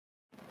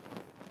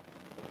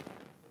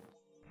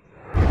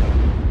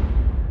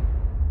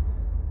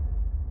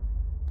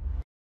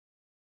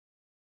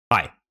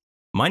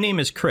my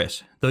name is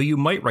Chris, though you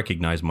might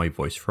recognize my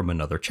voice from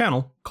another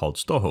channel called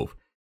Stoehovve,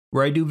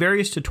 where I do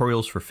various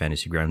tutorials for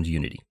Fantasy Grounds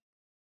Unity.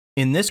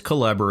 In this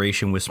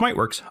collaboration with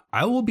Smiteworks,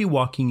 I will be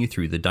walking you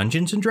through the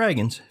Dungeons &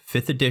 Dragons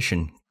 5th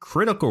edition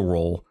Critical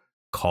Role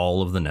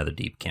Call of the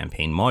Netherdeep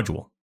Campaign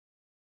module.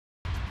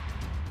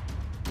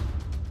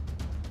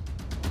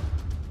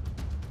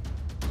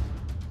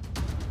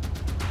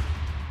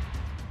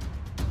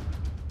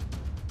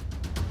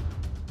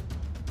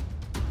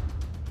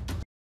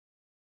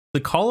 The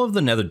Call of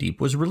the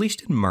Netherdeep was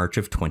released in March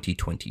of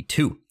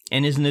 2022,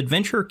 and is an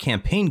adventure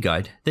campaign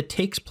guide that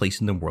takes place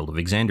in the world of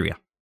Exandria.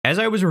 As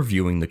I was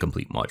reviewing the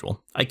complete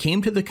module, I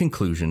came to the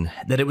conclusion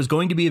that it was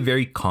going to be a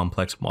very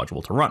complex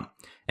module to run,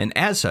 and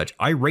as such,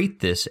 I rate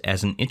this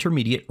as an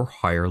intermediate or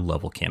higher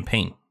level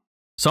campaign.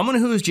 Someone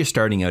who is just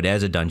starting out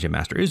as a Dungeon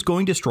Master is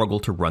going to struggle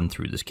to run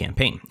through this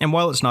campaign, and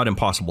while it's not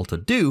impossible to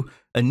do,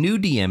 a new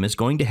DM is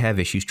going to have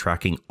issues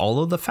tracking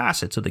all of the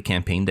facets of the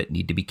campaign that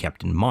need to be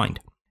kept in mind.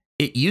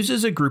 It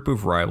uses a group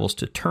of rivals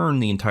to turn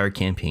the entire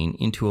campaign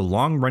into a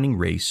long-running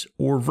race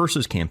or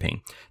versus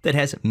campaign that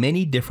has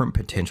many different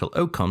potential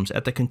outcomes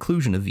at the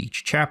conclusion of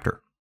each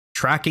chapter.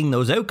 Tracking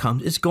those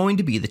outcomes is going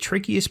to be the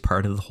trickiest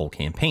part of the whole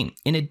campaign,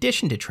 in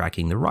addition to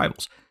tracking the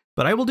rivals,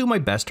 but I will do my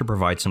best to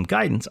provide some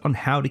guidance on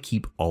how to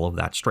keep all of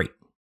that straight.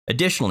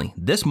 Additionally,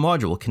 this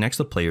module connects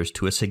the players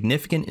to a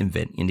significant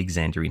event in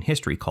Exandrian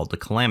history called the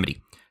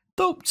Calamity,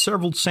 though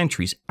several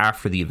centuries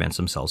after the events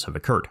themselves have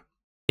occurred.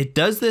 It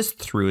does this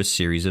through a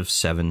series of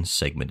 7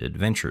 segmented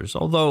adventures,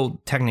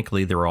 although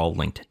technically they're all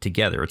linked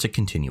together. It's a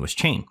continuous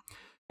chain,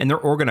 and they're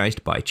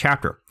organized by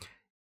chapter.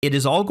 It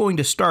is all going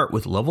to start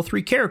with level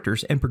 3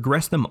 characters and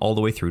progress them all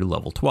the way through to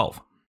level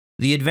 12.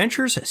 The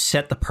adventures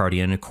set the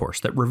party on a course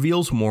that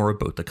reveals more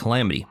about the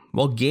Calamity,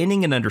 while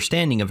gaining an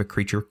understanding of a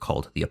creature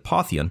called the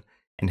Apotheon,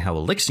 and how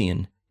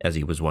Elixion, as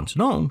he was once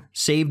known,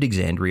 saved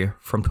Exandria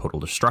from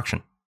total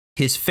destruction.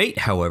 His fate,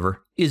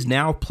 however, is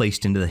now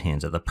placed into the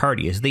hands of the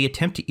party as they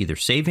attempt to either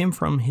save him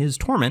from his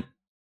torment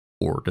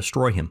or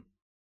destroy him.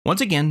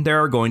 Once again,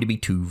 there are going to be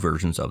 2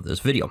 versions of this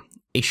video.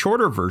 A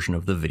shorter version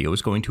of the video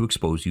is going to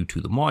expose you to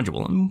the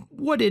module and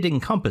what it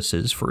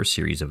encompasses for a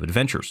series of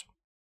adventures.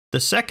 The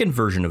second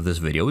version of this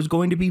video is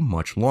going to be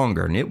much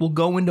longer, and it will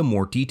go into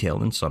more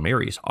detail in some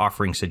areas,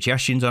 offering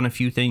suggestions on a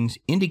few things,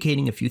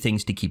 indicating a few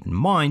things to keep in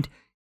mind,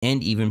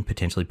 and even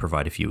potentially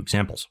provide a few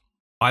examples.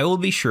 I will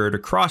be sure to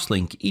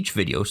cross-link each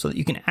video so that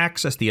you can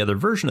access the other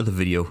version of the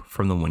video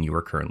from the one you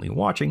are currently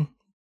watching,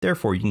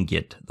 therefore you can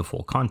get the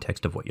full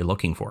context of what you're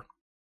looking for.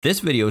 This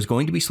video is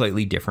going to be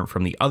slightly different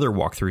from the other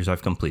walkthroughs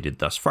I've completed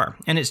thus far,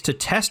 and it's to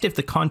test if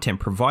the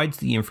content provides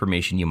the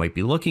information you might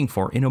be looking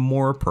for in a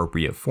more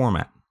appropriate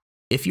format.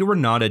 If you are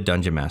not a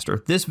Dungeon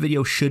Master, this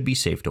video should be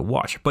safe to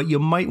watch, but you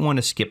might want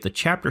to skip the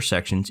chapter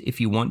sections if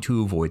you want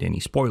to avoid any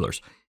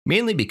spoilers.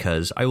 Mainly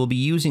because I will be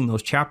using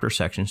those chapter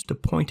sections to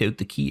point out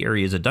the key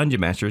areas a Dungeon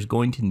Master is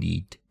going to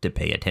need to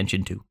pay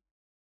attention to.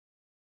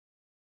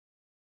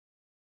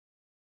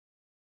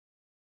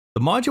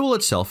 The module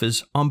itself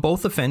is on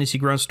both the Fantasy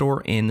Grounds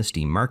store and the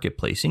Steam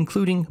Marketplace,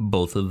 including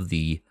both of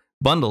the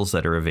bundles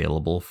that are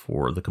available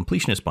for the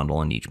Completionist bundle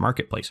on each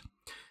marketplace.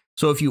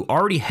 So if you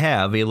already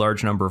have a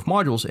large number of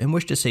modules and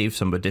wish to save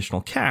some additional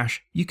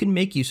cash, you can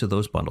make use of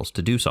those bundles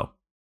to do so.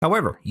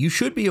 However, you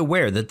should be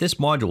aware that this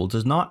module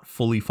does not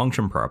fully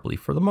function properly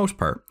for the most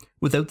part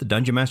without the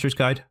Dungeon Master's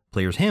Guide,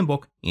 Player's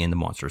Handbook, and the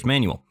Monster's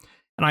Manual,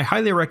 and I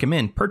highly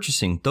recommend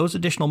purchasing those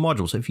additional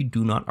modules if you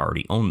do not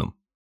already own them.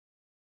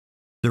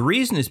 The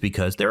reason is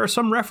because there are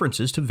some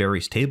references to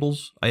various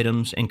tables,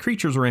 items, and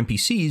creatures or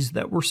NPCs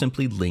that were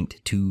simply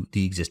linked to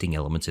the existing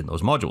elements in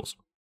those modules.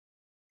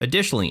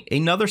 Additionally,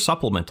 another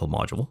supplemental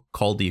module,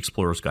 called the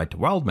Explorer's Guide to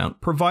Wildmount,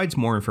 provides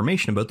more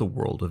information about the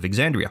world of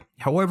Exandria.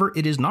 However,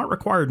 it is not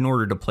required in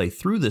order to play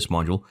through this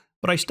module,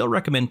 but I still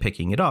recommend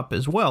picking it up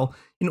as well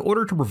in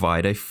order to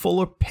provide a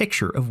fuller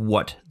picture of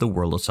what the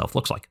world itself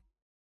looks like.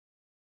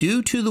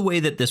 Due to the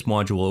way that this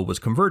module was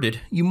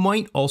converted, you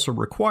might also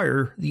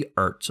require the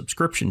art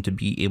subscription to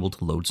be able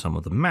to load some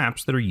of the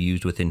maps that are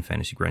used within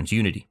Fantasy Grounds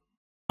Unity.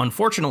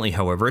 Unfortunately,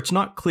 however, it's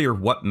not clear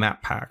what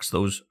map packs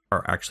those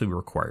are actually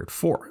required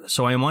for,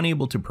 so I am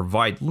unable to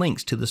provide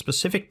links to the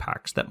specific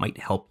packs that might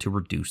help to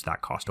reduce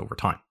that cost over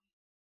time.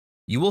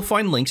 You will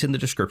find links in the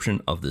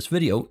description of this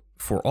video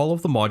for all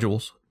of the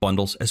modules,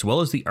 bundles, as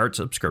well as the art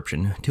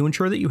subscription to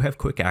ensure that you have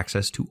quick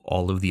access to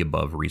all of the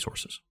above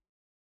resources.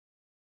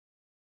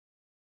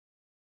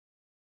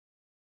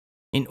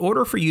 In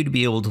order for you to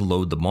be able to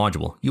load the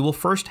module, you will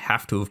first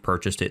have to have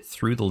purchased it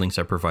through the links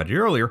I provided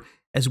earlier,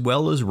 as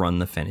well as run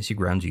the Fantasy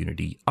Grounds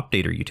Unity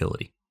Updater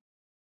utility.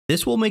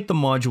 This will make the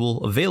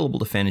module available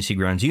to Fantasy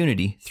Grounds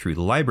Unity through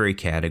the library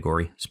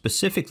category,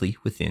 specifically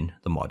within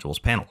the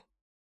modules panel.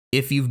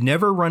 If you've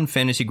never run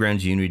Fantasy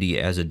Grounds Unity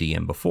as a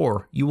DM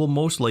before, you will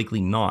most likely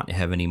not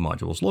have any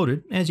modules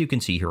loaded, as you can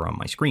see here on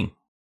my screen.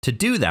 To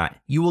do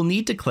that, you will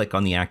need to click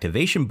on the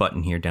activation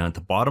button here down at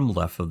the bottom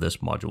left of this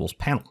modules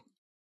panel.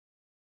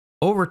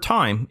 Over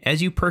time,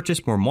 as you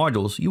purchase more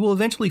modules, you will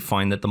eventually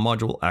find that the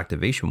module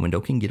activation window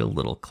can get a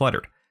little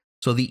cluttered.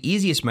 So the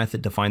easiest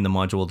method to find the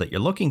module that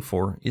you're looking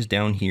for is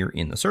down here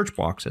in the search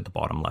box at the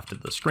bottom left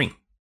of the screen.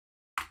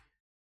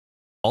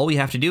 All we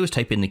have to do is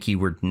type in the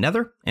keyword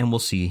Nether, and we'll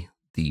see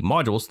the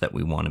modules that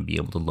we want to be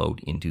able to load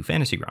into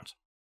Fantasy Grounds.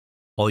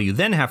 All you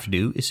then have to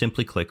do is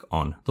simply click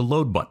on the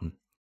load button.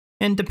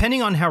 And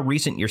depending on how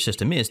recent your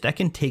system is, that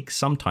can take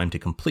some time to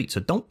complete, so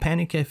don't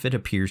panic if it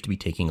appears to be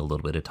taking a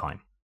little bit of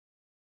time.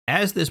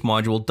 As this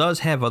module does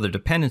have other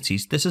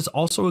dependencies, this is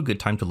also a good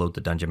time to load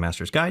the Dungeon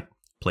Master's Guide,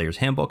 Player's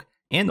Handbook,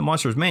 and the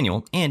Monster's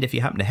Manual, and if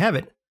you happen to have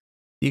it,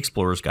 the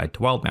Explorer's Guide to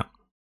Wildmount.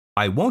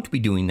 I won't be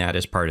doing that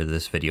as part of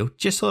this video,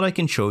 just so that I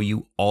can show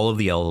you all of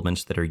the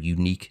elements that are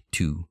unique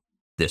to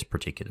this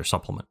particular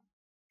supplement.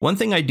 One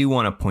thing I do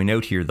want to point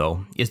out here,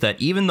 though, is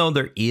that even though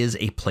there is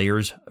a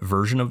player's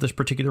version of this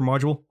particular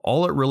module,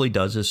 all it really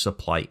does is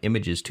supply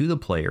images to the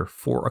player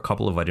for a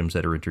couple of items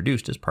that are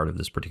introduced as part of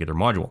this particular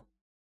module.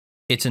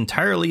 It's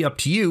entirely up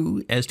to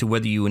you as to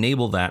whether you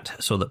enable that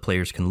so that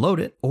players can load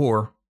it,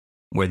 or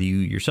whether you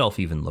yourself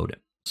even load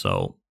it.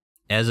 So,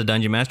 as a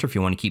Dungeon Master, if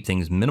you want to keep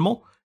things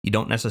minimal, you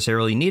don't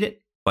necessarily need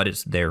it, but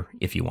it's there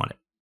if you want it.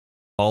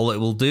 All it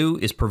will do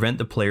is prevent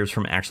the players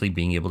from actually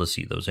being able to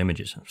see those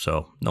images,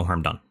 so no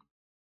harm done.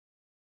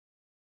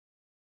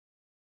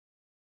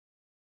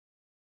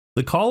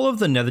 The Call of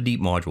the Netherdeep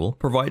module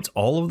provides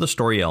all of the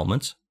story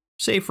elements,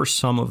 save for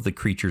some of the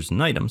creatures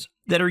and items,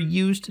 that are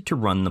used to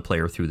run the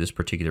player through this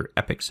particular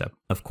epic set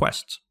of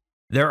quests.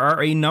 There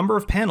are a number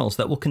of panels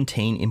that will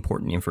contain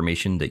important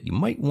information that you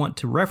might want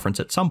to reference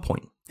at some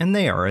point, and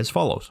they are as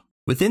follows.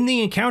 Within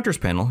the Encounters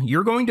panel,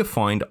 you're going to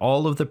find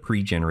all of the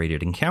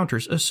pre-generated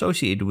encounters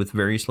associated with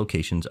various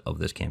locations of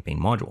this campaign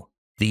module.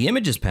 The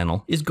Images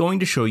panel is going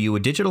to show you a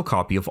digital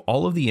copy of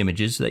all of the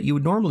images that you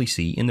would normally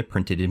see in the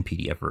printed and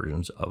PDF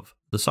versions of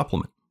the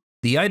supplement.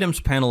 The Items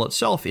panel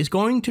itself is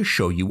going to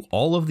show you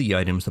all of the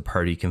items the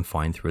party can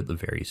find throughout the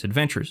various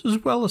adventures, as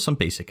well as some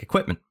basic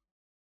equipment.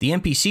 The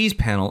NPCs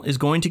panel is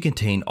going to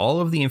contain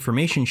all of the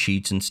information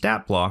sheets and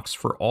stat blocks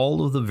for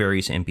all of the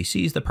various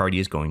NPCs the party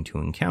is going to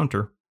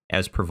encounter,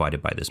 as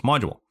provided by this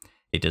module.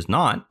 It does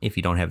not, if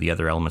you don't have the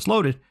other elements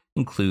loaded,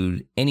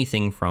 include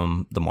anything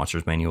from the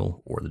Monster's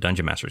Manual or the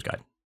Dungeon Master's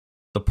Guide.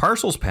 The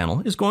Parcels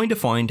panel is going to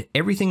find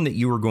everything that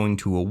you are going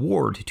to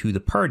award to the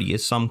party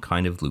as some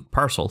kind of loot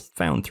parcel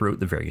found throughout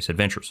the various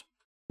adventures.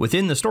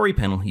 Within the Story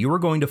panel, you are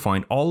going to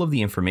find all of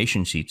the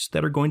information sheets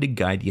that are going to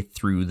guide you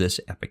through this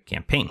epic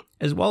campaign,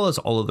 as well as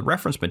all of the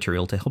reference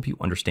material to help you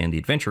understand the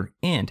adventure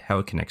and how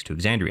it connects to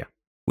Exandria.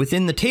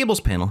 Within the Tables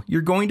panel,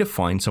 you're going to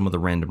find some of the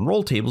random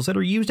roll tables that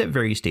are used at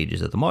various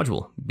stages of the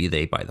module, be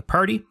they by the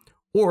party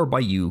or by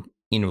you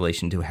in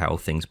relation to how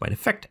things might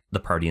affect the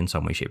party in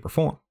some way, shape, or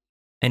form.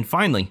 And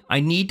finally, I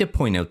need to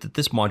point out that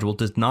this module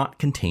does not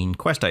contain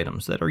quest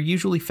items that are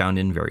usually found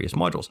in various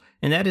modules,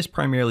 and that is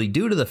primarily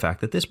due to the fact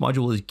that this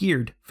module is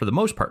geared, for the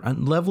most part,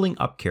 on leveling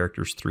up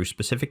characters through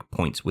specific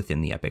points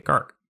within the epic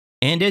arc.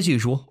 And as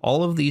usual,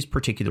 all of these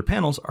particular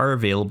panels are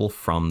available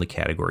from the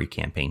category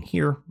campaign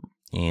here,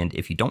 and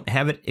if you don't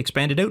have it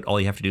expanded out, all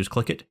you have to do is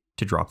click it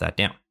to drop that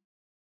down.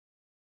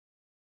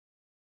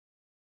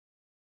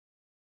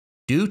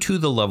 Due to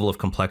the level of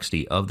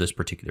complexity of this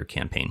particular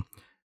campaign,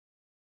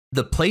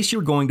 the place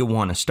you're going to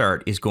want to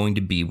start is going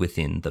to be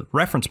within the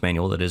reference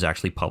manual that is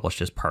actually published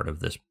as part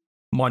of this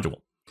module.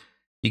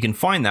 You can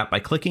find that by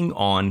clicking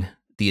on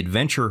the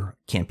Adventure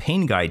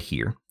Campaign Guide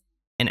here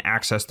and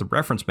access the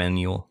reference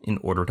manual in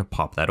order to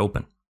pop that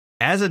open.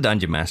 As a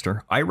Dungeon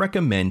Master, I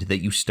recommend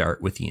that you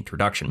start with the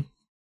introduction.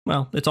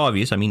 Well, it's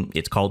obvious. I mean,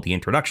 it's called the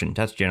introduction.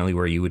 That's generally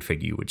where you would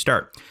figure you would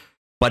start.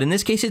 But in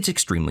this case, it's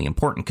extremely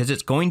important because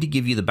it's going to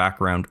give you the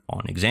background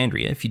on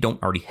Exandria if you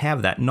don't already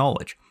have that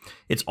knowledge.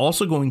 It's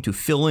also going to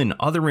fill in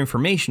other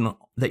information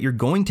that you're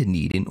going to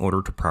need in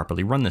order to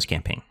properly run this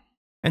campaign.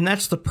 And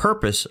that's the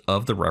purpose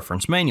of the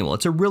reference manual.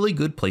 It's a really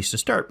good place to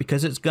start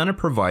because it's going to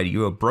provide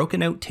you a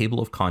broken out table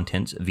of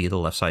contents via the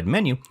left side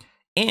menu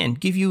and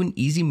give you an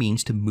easy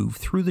means to move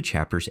through the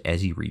chapters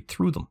as you read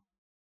through them.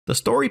 The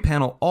Story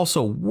panel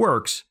also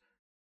works,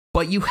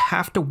 but you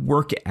have to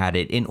work at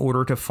it in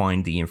order to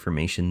find the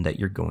information that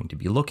you're going to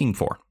be looking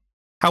for.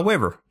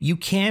 However, you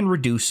can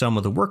reduce some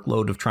of the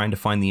workload of trying to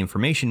find the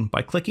information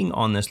by clicking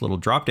on this little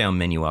drop-down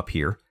menu up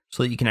here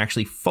so that you can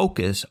actually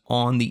focus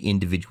on the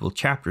individual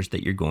chapters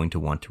that you're going to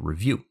want to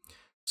review.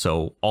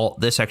 So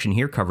this section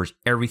here covers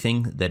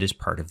everything that is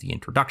part of the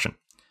introduction.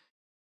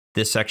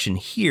 This section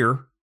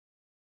here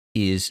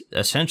is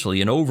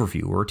essentially an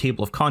overview or a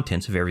table of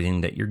contents of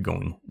everything that you're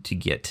going to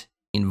get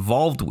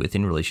involved with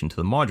in relation to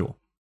the module.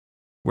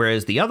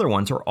 Whereas the other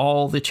ones are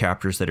all the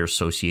chapters that are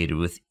associated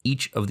with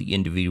each of the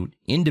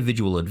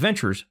individual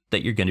adventures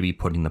that you're going to be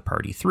putting the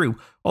party through.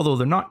 Although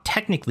they're not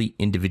technically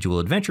individual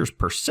adventures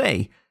per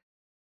se,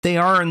 they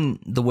are in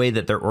the way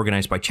that they're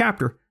organized by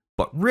chapter,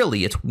 but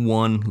really it's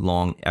one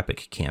long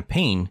epic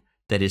campaign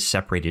that is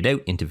separated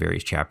out into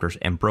various chapters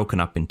and broken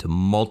up into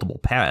multiple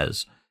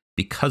paths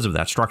because of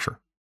that structure.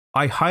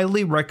 I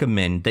highly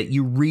recommend that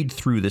you read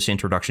through this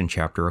introduction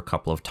chapter a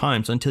couple of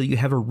times until you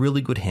have a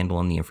really good handle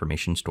on the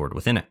information stored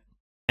within it.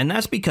 And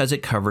that's because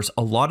it covers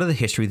a lot of the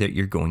history that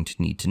you're going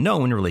to need to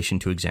know in relation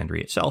to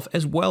Exandria itself,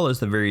 as well as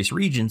the various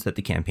regions that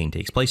the campaign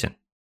takes place in.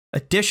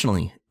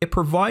 Additionally, it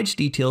provides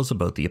details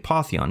about the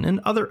Apotheon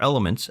and other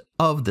elements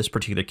of this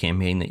particular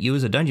campaign that you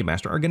as a Dungeon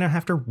Master are going to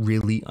have to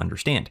really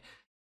understand.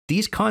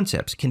 These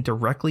concepts can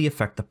directly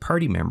affect the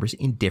party members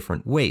in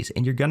different ways,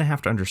 and you're going to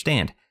have to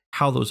understand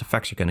how those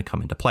effects are going to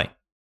come into play.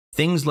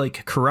 Things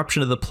like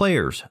corruption of the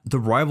players, the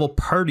rival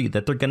party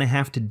that they're going to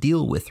have to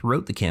deal with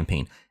throughout the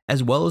campaign,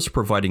 as well as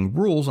providing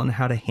rules on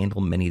how to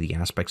handle many of the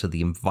aspects of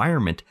the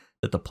environment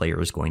that the player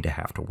is going to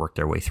have to work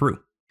their way through.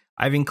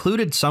 I've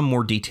included some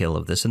more detail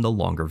of this in the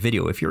longer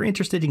video if you're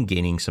interested in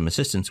gaining some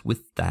assistance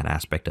with that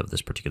aspect of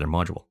this particular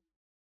module.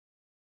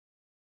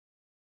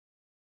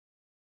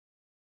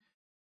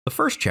 The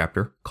first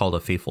chapter, called A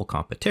Fateful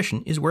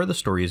Competition, is where the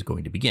story is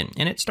going to begin,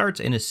 and it starts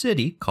in a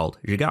city called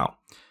Jigao,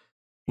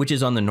 which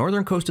is on the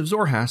northern coast of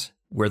Xhorhas,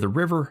 where the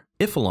river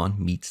Ifilon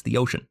meets the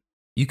ocean.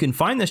 You can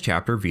find this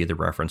chapter via the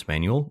reference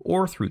manual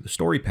or through the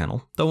story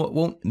panel, though it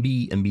won't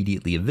be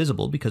immediately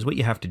visible because what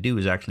you have to do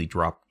is actually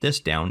drop this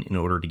down in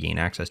order to gain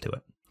access to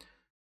it.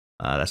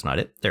 That's not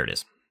it. There it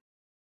is.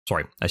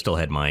 Sorry, I still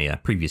had my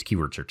previous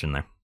keyword search in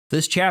there.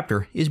 This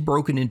chapter is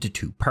broken into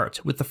two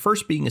parts, with the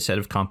first being a set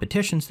of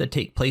competitions that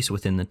take place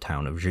within the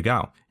town of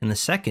Jigao, and the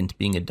second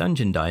being a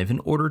dungeon dive in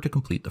order to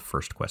complete the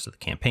first quest of the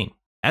campaign.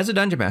 As a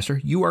Dungeon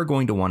Master, you are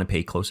going to want to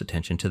pay close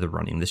attention to the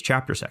running this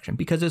chapter section,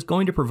 because it's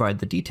going to provide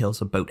the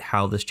details about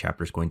how this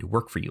chapter is going to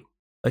work for you.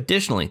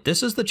 Additionally,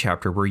 this is the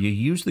chapter where you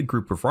use the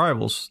group of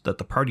rivals that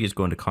the party is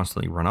going to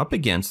constantly run up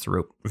against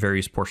throughout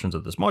various portions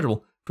of this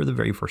module for the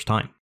very first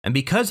time. And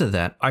because of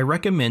that, I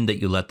recommend that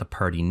you let the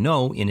party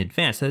know in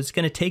advance that it's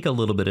going to take a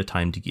little bit of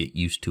time to get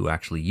used to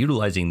actually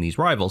utilizing these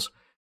rivals,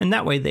 and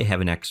that way they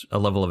have a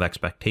level of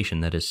expectation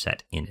that is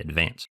set in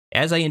advance.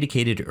 As I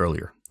indicated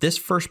earlier, this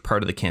first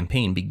part of the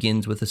campaign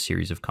begins with a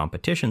series of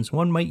competitions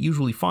one might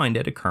usually find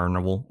at a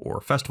carnival or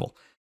festival,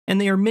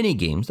 and they are mini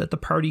games that the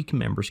party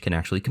members can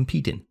actually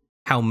compete in.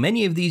 How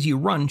many of these you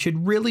run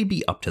should really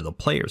be up to the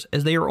players,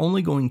 as they are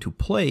only going to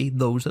play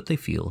those that they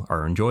feel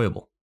are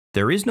enjoyable.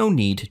 There is no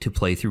need to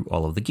play through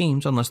all of the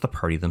games unless the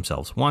party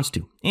themselves wants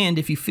to, and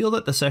if you feel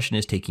that the session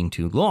is taking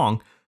too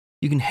long,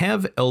 you can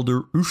have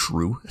Elder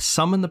Ushru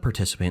summon the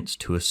participants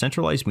to a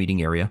centralized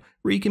meeting area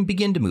where you can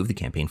begin to move the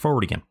campaign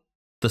forward again.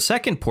 The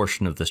second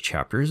portion of this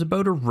chapter is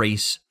about a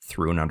race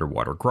through an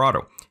underwater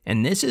grotto,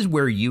 and this is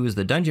where you as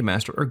the Dungeon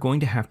Master are going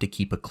to have to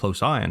keep a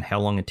close eye on how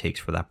long it takes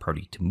for that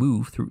party to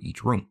move through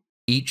each room.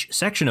 Each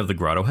section of the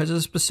grotto has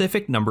a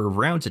specific number of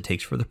rounds it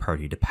takes for the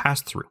party to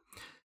pass through,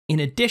 in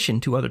addition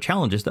to other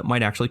challenges that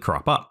might actually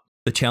crop up.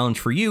 The challenge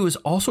for you is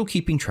also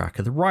keeping track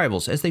of the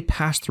rivals as they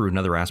pass through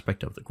another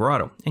aspect of the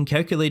grotto, and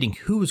calculating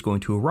who is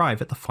going to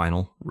arrive at the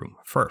final room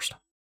first.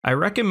 I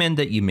recommend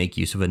that you make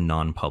use of a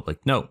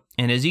non-public note,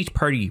 and as each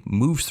party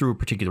moves through a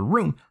particular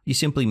room, you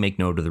simply make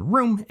note of the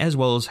room as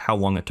well as how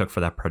long it took for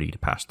that party to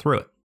pass through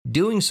it.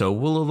 Doing so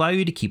will allow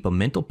you to keep a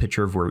mental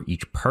picture of where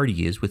each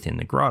party is within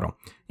the grotto,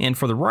 and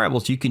for the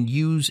rivals you can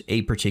use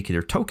a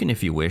particular token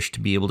if you wish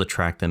to be able to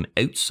track them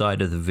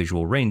outside of the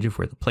visual range of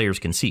where the players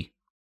can see.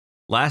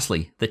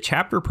 Lastly, the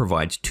chapter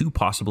provides two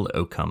possible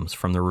outcomes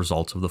from the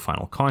results of the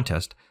final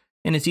contest,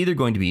 and it's either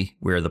going to be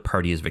where the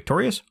party is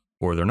victorious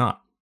or they're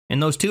not.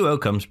 And those two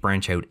outcomes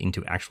branch out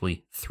into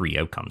actually three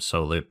outcomes,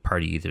 so the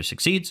party either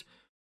succeeds,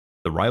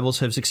 the rivals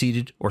have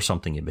succeeded, or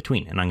something in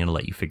between, and I'm going to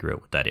let you figure out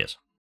what that is.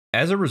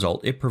 As a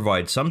result, it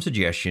provides some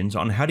suggestions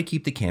on how to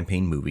keep the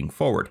campaign moving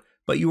forward,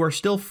 but you are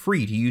still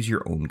free to use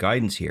your own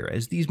guidance here,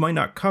 as these might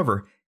not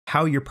cover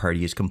how your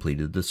party has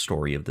completed the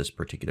story of this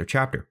particular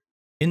chapter.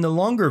 In the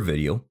longer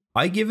video,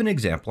 I give an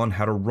example on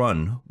how to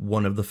run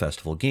one of the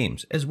festival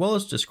games, as well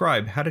as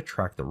describe how to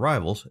track the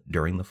rivals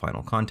during the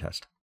final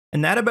contest.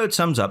 And that about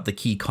sums up the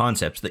key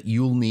concepts that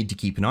you'll need to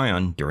keep an eye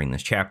on during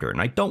this chapter,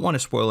 and I don't want to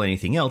spoil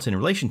anything else in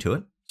relation to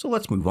it, so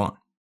let's move on.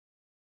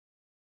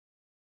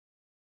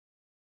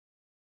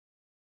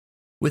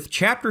 With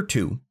Chapter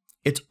 2,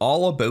 it's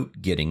all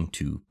about getting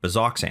to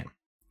Bazoxan,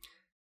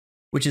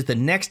 which is the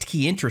next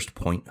key interest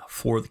point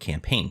for the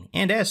campaign,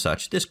 and as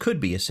such, this could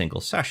be a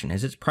single session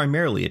as it's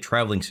primarily a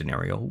traveling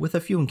scenario with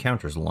a few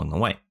encounters along the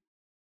way.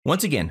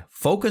 Once again,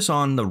 focus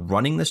on the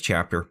running this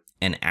chapter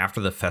and after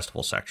the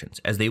festival sections,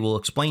 as they will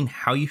explain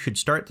how you should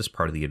start this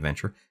part of the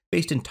adventure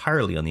based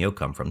entirely on the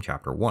outcome from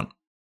Chapter 1.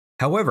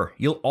 However,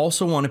 you'll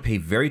also want to pay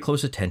very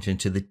close attention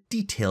to the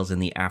details in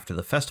the after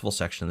the festival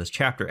section of this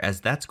chapter,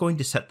 as that's going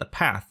to set the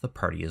path the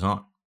party is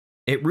on.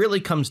 It really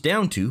comes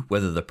down to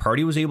whether the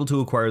party was able to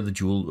acquire the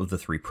Jewel of the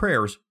Three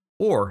Prayers,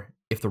 or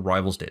if the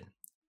rivals did,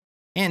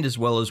 and as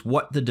well as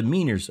what the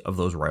demeanors of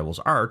those rivals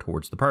are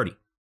towards the party.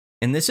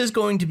 And this is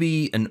going to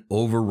be an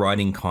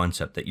overriding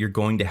concept that you're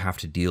going to have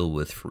to deal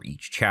with for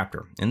each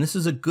chapter, and this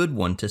is a good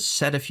one to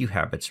set a few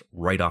habits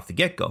right off the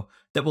get-go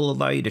that will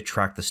allow you to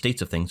track the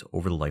states of things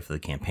over the life of the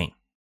campaign.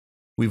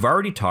 We've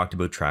already talked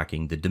about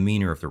tracking the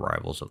demeanor of the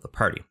rivals of the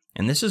party,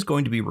 and this is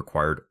going to be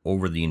required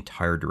over the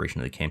entire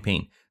duration of the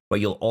campaign, but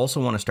you'll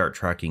also want to start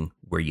tracking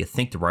where you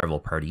think the rival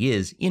party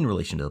is in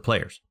relation to the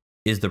players.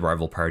 Is the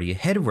rival party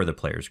ahead of where the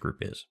player's group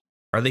is?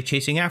 Are they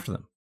chasing after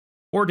them?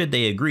 Or did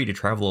they agree to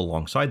travel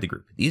alongside the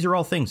group? These are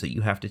all things that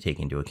you have to take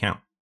into account.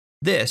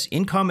 This,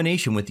 in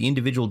combination with the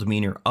individual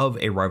demeanor of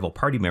a rival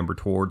party member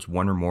towards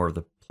one or more of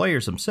the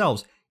players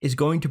themselves, is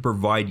going to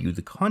provide you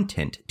the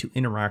content to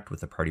interact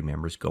with the party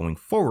members going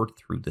forward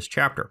through this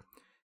chapter.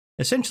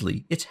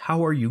 Essentially, it's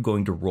how are you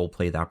going to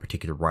roleplay that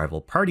particular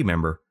rival party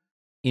member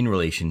in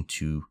relation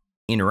to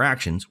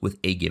interactions with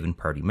a given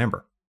party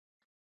member.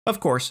 Of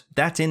course,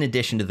 that's in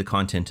addition to the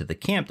content of the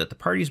camp that the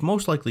party is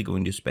most likely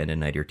going to spend a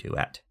night or two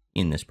at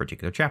in this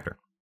particular chapter.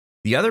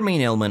 The other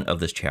main element of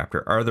this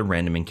chapter are the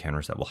random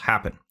encounters that will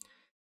happen.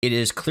 It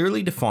is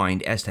clearly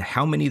defined as to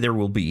how many there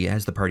will be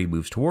as the party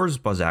moves towards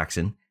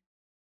Bozaxen,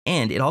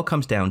 and it all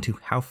comes down to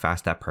how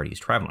fast that party is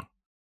traveling.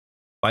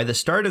 By the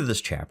start of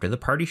this chapter, the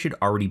party should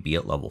already be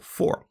at level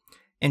 4,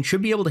 and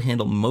should be able to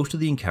handle most of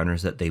the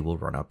encounters that they will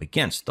run up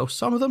against, though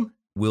some of them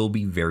will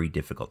be very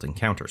difficult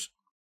encounters.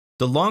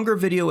 The longer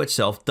video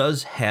itself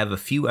does have a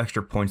few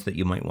extra points that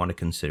you might want to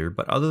consider,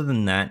 but other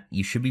than that,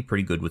 you should be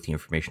pretty good with the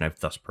information I've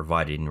thus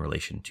provided in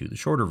relation to the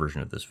shorter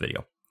version of this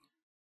video.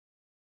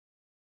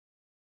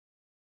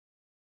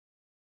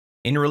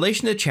 In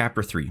relation to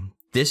Chapter 3,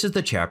 this is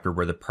the chapter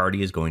where the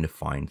party is going to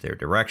find their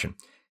direction,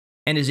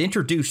 and is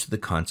introduced to the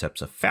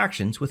concepts of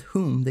factions with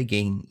whom they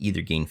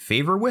either gain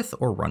favor with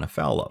or run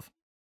afoul of.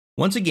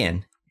 Once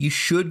again, you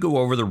should go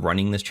over the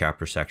running this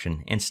chapter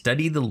section and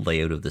study the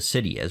layout of the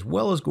city, as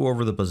well as go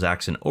over the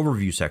Bozaxen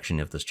overview section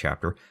of this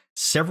chapter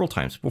several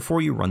times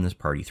before you run this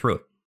party through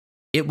it.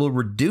 It will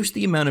reduce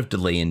the amount of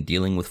delay in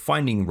dealing with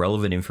finding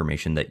relevant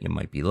information that you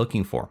might be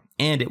looking for,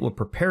 and it will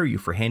prepare you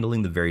for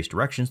handling the various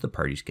directions the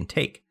parties can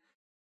take.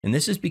 And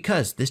this is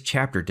because this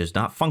chapter does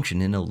not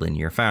function in a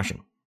linear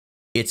fashion.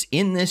 It's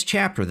in this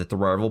chapter that the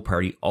rival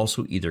party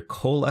also either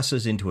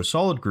coalesces into a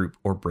solid group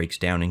or breaks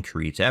down and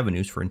creates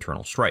avenues for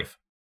internal strife.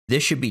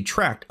 This should be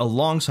tracked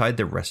alongside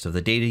the rest of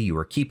the data you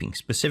are keeping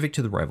specific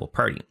to the rival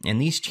party, and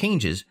these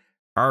changes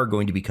are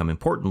going to become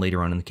important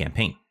later on in the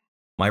campaign.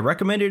 My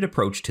recommended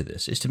approach to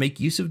this is to make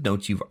use of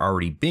notes you've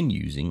already been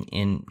using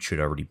and should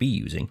already be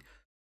using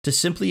to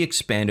simply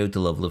expand out the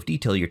level of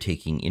detail you're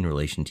taking in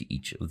relation to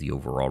each of the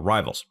overall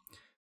rivals.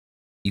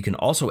 You can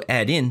also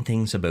add in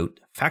things about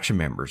faction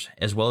members,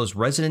 as well as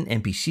resident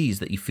NPCs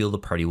that you feel the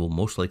party will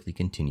most likely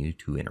continue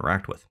to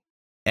interact with.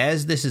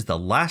 As this is the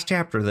last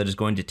chapter that is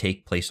going to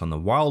take place on the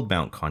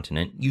Wildmount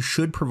continent, you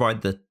should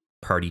provide the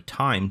party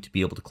time to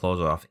be able to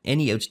close off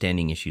any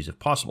outstanding issues if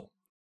possible,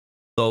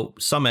 though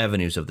some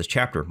avenues of this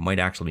chapter might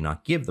actually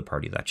not give the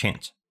party that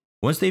chance.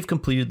 Once they've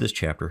completed this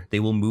chapter, they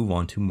will move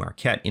on to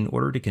Marquette in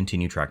order to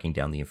continue tracking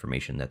down the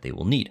information that they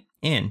will need,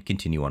 and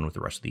continue on with the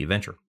rest of the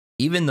adventure.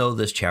 Even though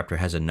this chapter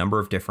has a number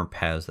of different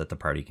paths that the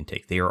party can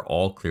take, they are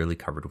all clearly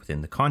covered within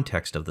the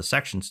context of the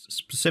sections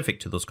specific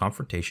to those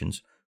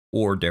confrontations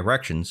or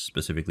directions,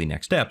 specifically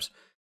next steps,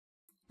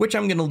 which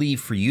I'm going to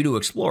leave for you to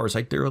explore, as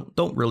I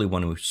don't really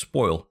want to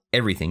spoil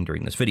everything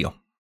during this video.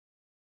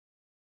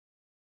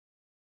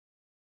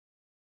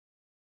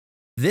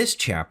 This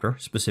chapter,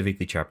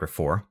 specifically Chapter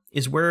 4,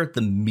 is where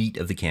the meat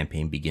of the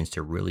campaign begins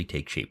to really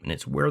take shape, and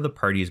it's where the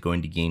party is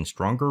going to gain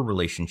stronger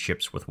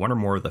relationships with one or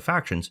more of the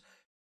factions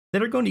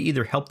that are going to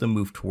either help them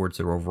move towards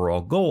their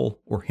overall goal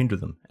or hinder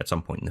them at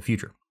some point in the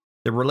future.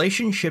 The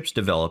relationships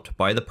developed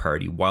by the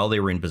party while they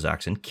were in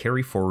Bozaxen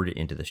carry forward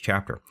into this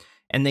chapter,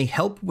 and they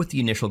help with the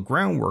initial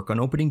groundwork on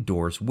opening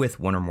doors with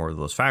one or more of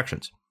those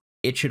factions.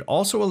 It should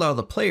also allow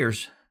the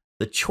players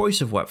the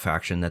choice of what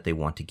faction that they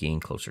want to gain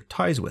closer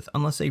ties with,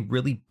 unless they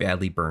really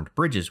badly burned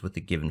bridges with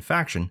the given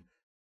faction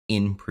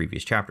in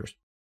previous chapters.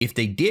 If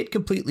they did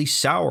completely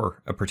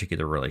sour a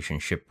particular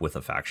relationship with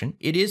a faction,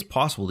 it is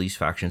possible these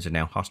factions are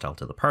now hostile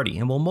to the party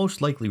and will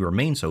most likely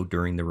remain so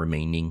during the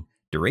remaining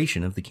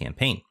duration of the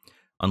campaign,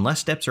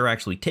 unless steps are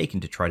actually taken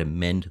to try to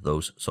mend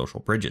those social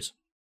bridges.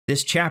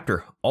 This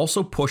chapter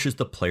also pushes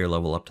the player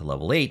level up to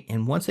level 8,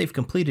 and once they've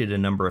completed a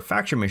number of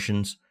faction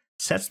missions,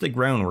 sets the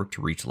groundwork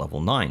to reach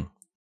level 9,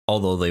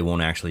 although they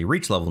won't actually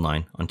reach level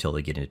 9 until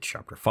they get into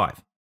Chapter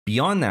 5.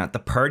 Beyond that, the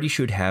party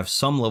should have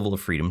some level of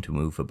freedom to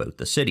move about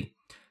the city,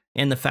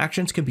 and the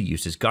factions can be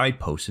used as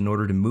guideposts in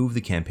order to move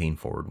the campaign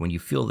forward when you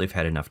feel they've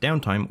had enough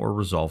downtime or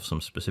resolve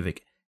some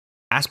specific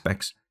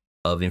aspects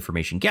of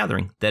information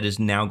gathering that is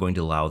now going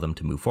to allow them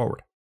to move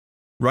forward.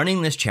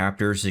 Running this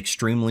chapter is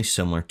extremely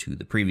similar to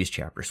the previous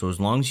chapter, so as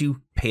long as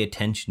you pay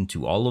attention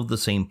to all of the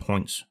same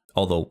points,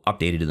 although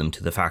updated them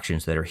to the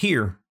factions that are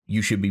here,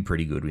 you should be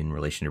pretty good in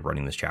relation to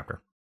running this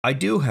chapter. I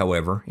do,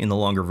 however, in the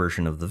longer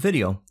version of the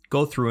video,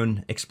 go through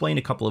and explain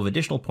a couple of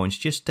additional points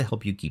just to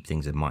help you keep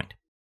things in mind.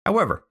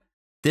 However,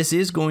 this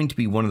is going to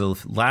be one of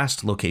the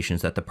last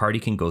locations that the party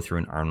can go through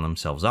and arm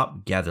themselves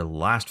up, gather the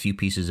last few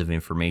pieces of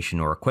information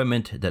or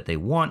equipment that they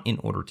want in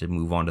order to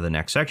move on to the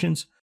next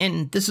sections.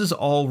 And this is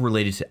all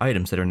related to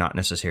items that are not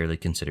necessarily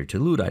considered to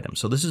loot items.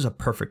 So this is a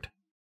perfect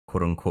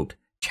quote-unquote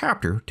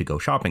chapter to go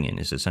shopping in,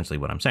 is essentially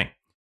what I'm saying.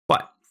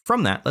 But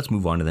from that, let's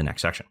move on to the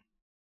next section.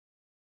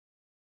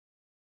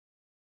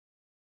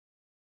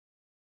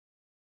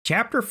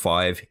 Chapter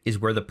 5 is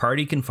where the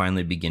party can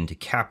finally begin to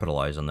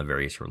capitalize on the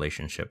various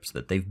relationships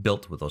that they've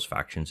built with those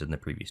factions in the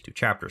previous 2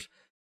 chapters,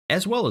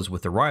 as well as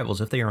with the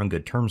rivals if they are on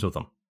good terms with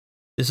them.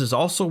 This is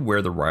also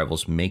where the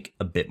rivals make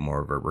a bit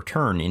more of a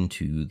return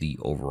into the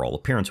overall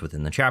appearance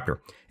within the chapter,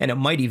 and it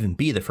might even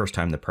be the first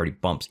time the party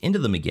bumps into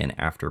them again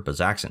after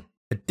Bazaxan.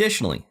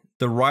 Additionally,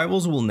 the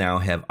rivals will now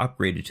have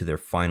upgraded to their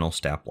final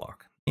stat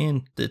block,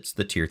 and it's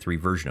the tier 3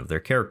 version of their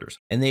characters.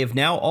 And they have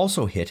now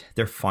also hit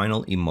their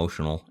final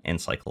emotional and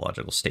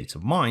psychological states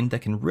of mind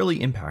that can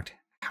really impact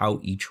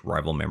how each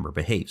rival member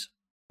behaves.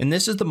 And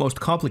this is the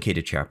most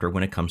complicated chapter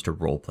when it comes to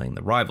role-playing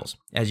the rivals,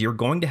 as you're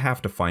going to have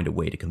to find a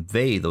way to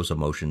convey those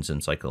emotions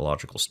and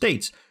psychological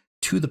states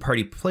to the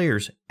party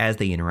players as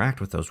they interact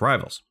with those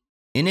rivals.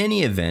 In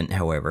any event,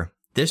 however,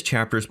 this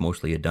chapter is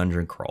mostly a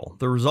dungeon crawl,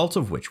 the results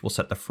of which will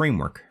set the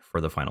framework for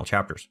the final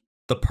chapters.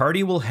 The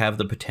party will have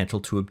the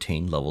potential to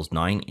obtain levels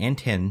 9 and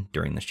 10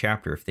 during this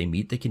chapter if they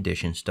meet the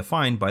conditions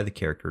defined by the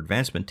character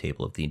advancement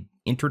table of the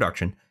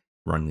introduction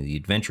running the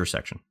adventure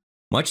section.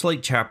 Much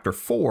like Chapter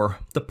 4,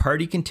 the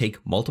party can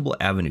take multiple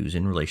avenues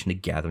in relation to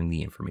gathering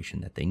the information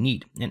that they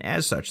need, and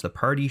as such, the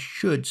party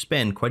should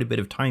spend quite a bit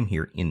of time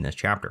here in this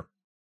chapter.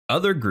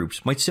 Other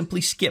groups might simply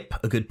skip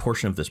a good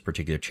portion of this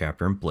particular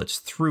chapter and blitz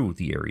through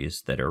the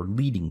areas that are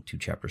leading to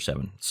Chapter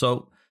 7,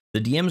 so the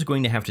DM is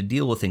going to have to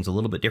deal with things a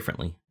little bit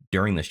differently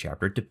during this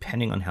chapter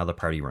depending on how the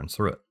party runs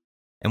through it.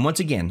 And once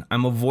again,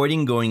 I'm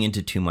avoiding going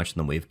into too much in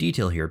the way of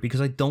detail here because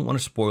I don't want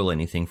to spoil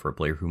anything for a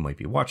player who might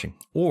be watching,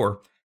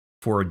 or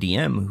for a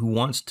DM who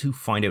wants to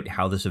find out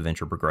how this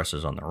adventure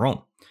progresses on their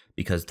own,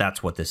 because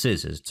that's what this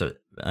is it's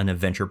an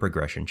adventure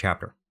progression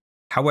chapter.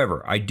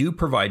 However, I do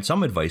provide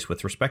some advice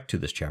with respect to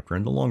this chapter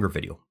in the longer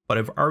video, but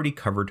I've already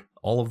covered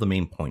all of the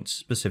main points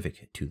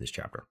specific to this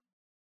chapter.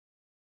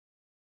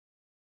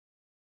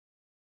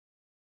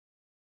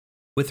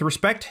 With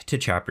respect to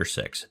Chapter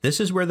 6, this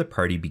is where the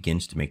party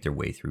begins to make their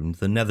way through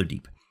the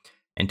Netherdeep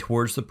and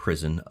towards the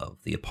prison of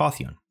the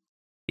Apotheon.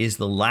 It is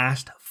the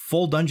last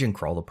full dungeon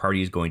crawl the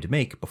party is going to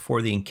make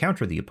before they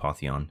encounter the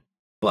Apotheon,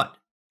 but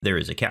there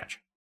is a catch.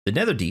 The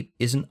Netherdeep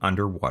is an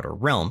underwater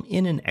realm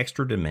in an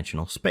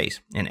extra-dimensional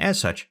space, and as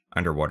such,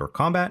 underwater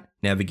combat,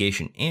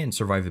 navigation, and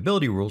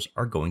survivability rules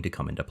are going to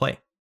come into play.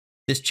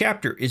 This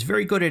chapter is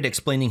very good at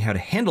explaining how to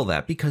handle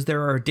that because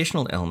there are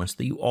additional elements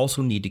that you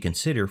also need to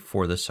consider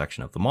for this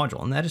section of the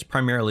module, and that is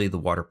primarily the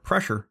water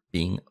pressure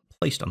being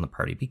placed on the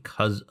party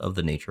because of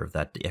the nature of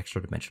that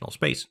extra-dimensional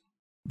space.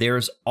 There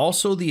is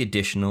also the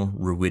additional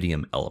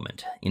ruidium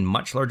element in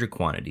much larger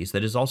quantities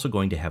that is also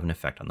going to have an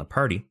effect on the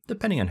party,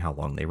 depending on how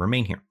long they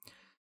remain here,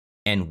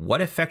 and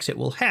what effects it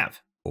will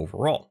have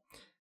overall,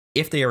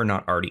 if they are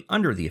not already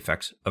under the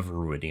effects of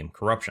ruidium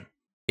corruption.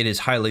 It is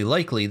highly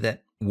likely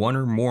that one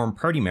or more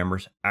party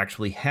members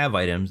actually have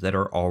items that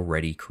are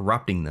already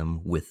corrupting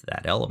them with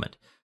that element.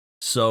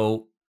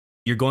 So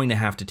you're going to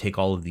have to take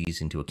all of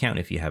these into account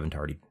if you haven't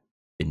already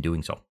been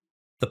doing so.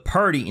 The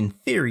party, in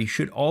theory,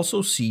 should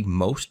also see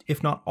most,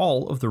 if not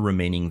all, of the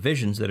remaining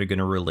visions that are going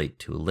to relate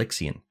to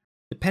Elixion,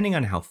 depending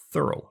on how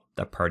thorough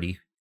that party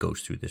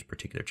goes through this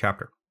particular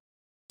chapter.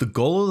 The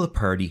goal of the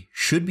party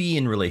should be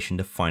in relation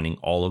to finding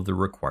all of the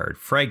required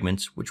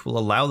fragments, which will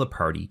allow the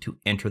party to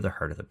enter the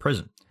heart of the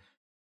prison.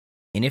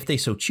 And if they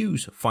so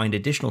choose, find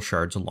additional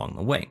shards along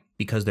the way,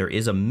 because there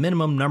is a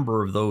minimum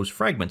number of those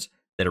fragments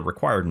that are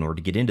required in order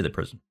to get into the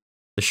prison.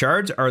 The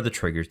shards are the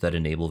triggers that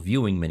enable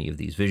viewing many of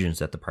these visions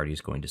that the party is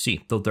going to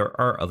see, though there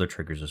are other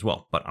triggers as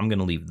well, but I'm going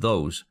to leave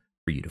those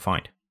for you to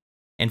find.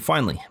 And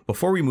finally,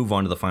 before we move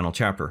on to the final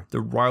chapter,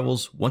 the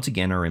rivals once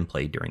again are in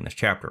play during this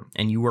chapter,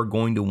 and you are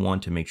going to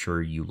want to make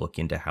sure you look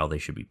into how they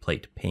should be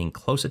played, paying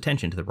close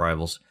attention to the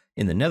rivals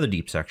in the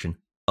Netherdeep section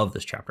of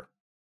this chapter.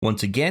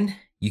 Once again,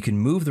 you can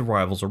move the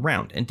rivals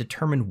around and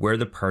determine where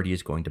the party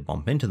is going to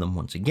bump into them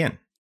once again,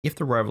 if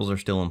the rivals are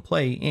still in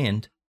play,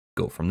 and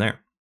go from there.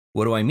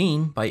 What do I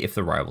mean by if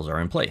the rivals are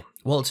in play?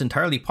 Well, it's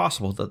entirely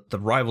possible that the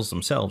rivals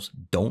themselves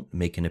don't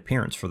make an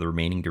appearance for the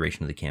remaining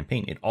duration of the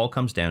campaign. It all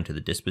comes down to the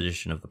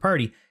disposition of the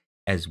party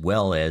as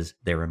well as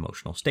their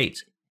emotional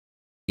states.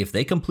 If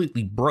they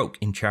completely broke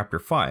in Chapter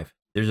 5,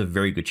 there's a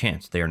very good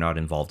chance they are not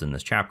involved in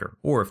this chapter,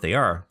 or if they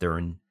are, they're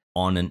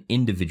on an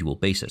individual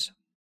basis.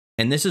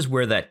 And this is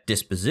where that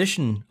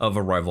disposition of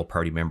a rival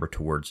party member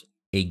towards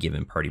a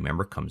given party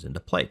member comes into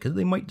play, because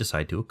they might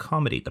decide to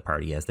accommodate the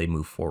party as they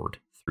move forward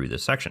through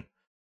this section.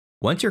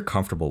 Once you're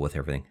comfortable with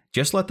everything,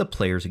 just let the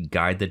players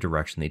guide the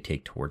direction they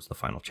take towards the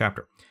final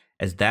chapter,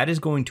 as that is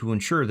going to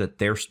ensure that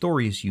their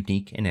story is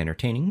unique and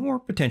entertaining, or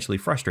potentially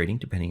frustrating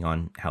depending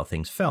on how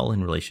things fell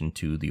in relation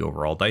to the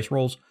overall dice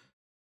rolls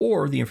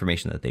or the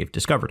information that they've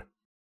discovered.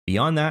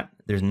 Beyond that,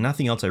 there's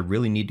nothing else I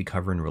really need to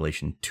cover in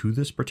relation to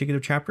this particular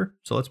chapter,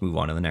 so let's move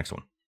on to the next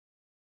one.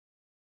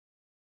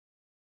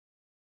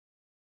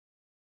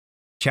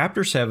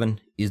 Chapter 7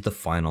 is the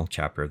final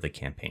chapter of the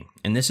campaign,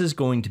 and this is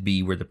going to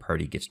be where the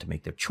party gets to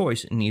make their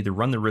choice and either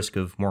run the risk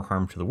of more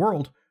harm to the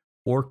world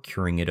or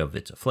curing it of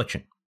its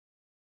affliction.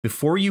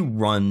 Before you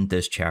run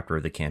this chapter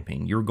of the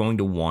campaign, you're going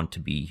to want to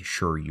be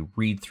sure you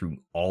read through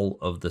all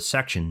of the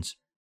sections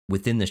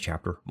within this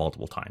chapter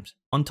multiple times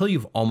until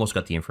you've almost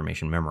got the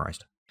information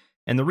memorized.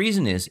 And the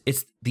reason is,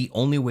 it's the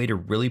only way to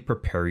really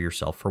prepare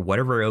yourself for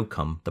whatever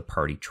outcome the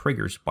party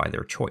triggers by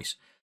their choice.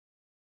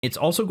 It's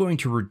also going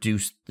to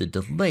reduce the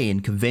delay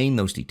in conveying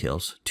those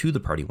details to the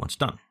party once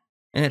done.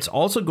 And it's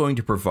also going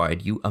to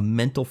provide you a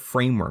mental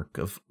framework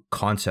of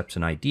concepts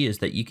and ideas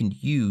that you can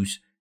use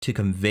to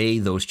convey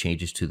those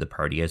changes to the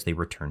party as they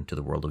return to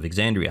the world of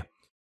Exandria.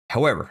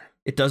 However,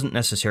 it doesn't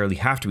necessarily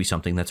have to be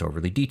something that's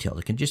overly detailed.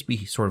 It can just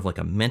be sort of like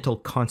a mental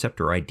concept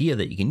or idea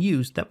that you can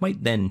use that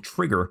might then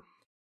trigger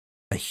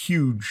a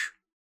huge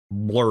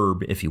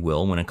blurb, if you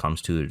will, when it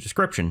comes to the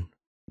description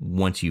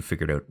once you've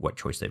figured out what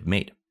choice they've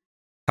made.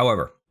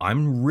 However,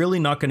 I'm really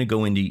not going to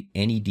go into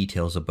any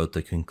details about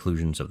the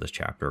conclusions of this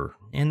chapter,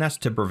 and that's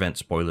to prevent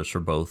spoilers for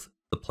both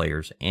the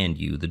players and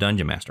you, the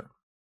Dungeon Master.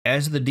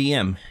 As the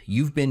DM,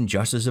 you've been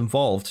just as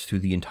involved through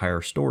the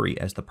entire story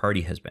as the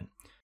party has been.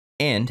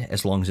 And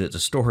as long as it's a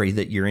story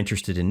that you're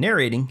interested in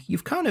narrating,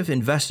 you've kind of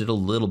invested a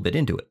little bit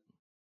into it.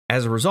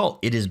 As a result,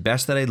 it is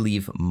best that I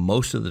leave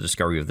most of the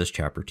discovery of this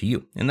chapter to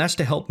you, and that's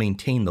to help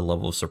maintain the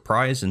level of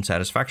surprise and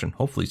satisfaction,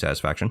 hopefully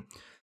satisfaction,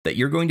 that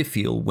you're going to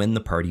feel when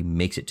the party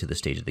makes it to the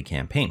stage of the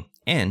campaign,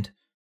 and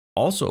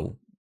also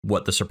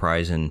what the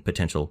surprise and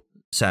potential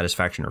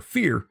satisfaction or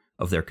fear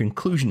of their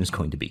conclusion is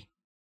going to be.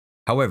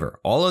 However,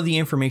 all of the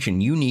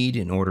information you need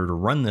in order to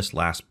run this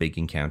last big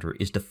encounter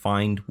is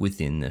defined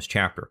within this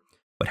chapter,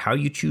 but how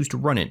you choose to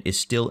run it is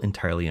still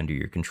entirely under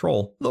your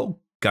control, though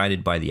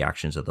guided by the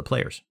actions of the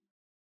players.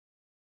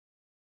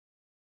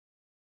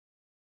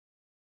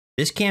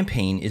 This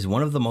campaign is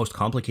one of the most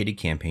complicated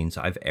campaigns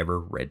I've ever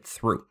read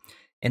through,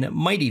 and it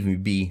might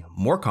even be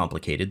more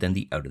complicated than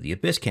the Out of the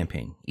Abyss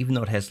campaign, even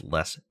though it has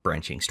less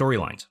branching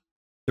storylines.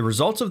 The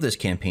results of this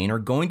campaign are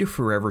going to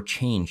forever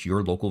change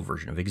your local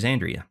version of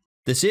Exandria.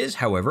 This is,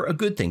 however, a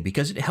good thing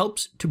because it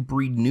helps to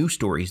breed new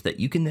stories that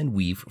you can then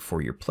weave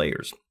for your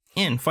players,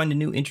 and find a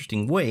new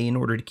interesting way in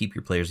order to keep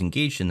your players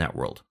engaged in that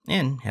world,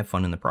 and have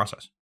fun in the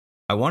process.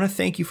 I want to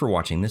thank you for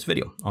watching this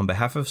video on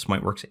behalf of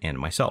Smiteworks and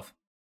myself.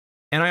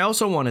 And I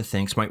also want to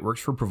thank Smiteworks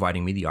for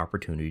providing me the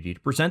opportunity to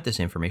present this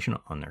information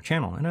on their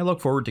channel, and I look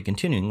forward to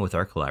continuing with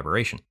our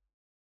collaboration.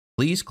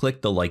 Please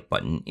click the like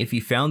button if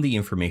you found the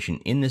information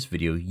in this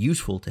video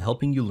useful to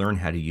helping you learn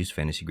how to use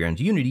Fantasy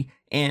Grounds Unity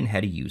and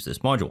how to use this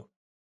module.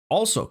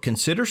 Also,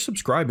 consider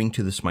subscribing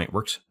to the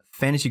Smiteworks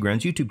Fantasy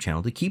Grounds YouTube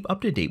channel to keep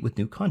up to date with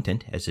new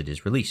content as it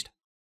is released.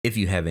 If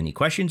you have any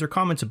questions or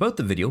comments about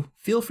the video,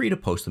 feel free to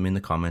post them in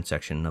the comment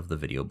section of the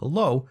video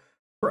below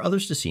for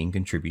others to see and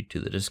contribute to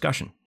the discussion.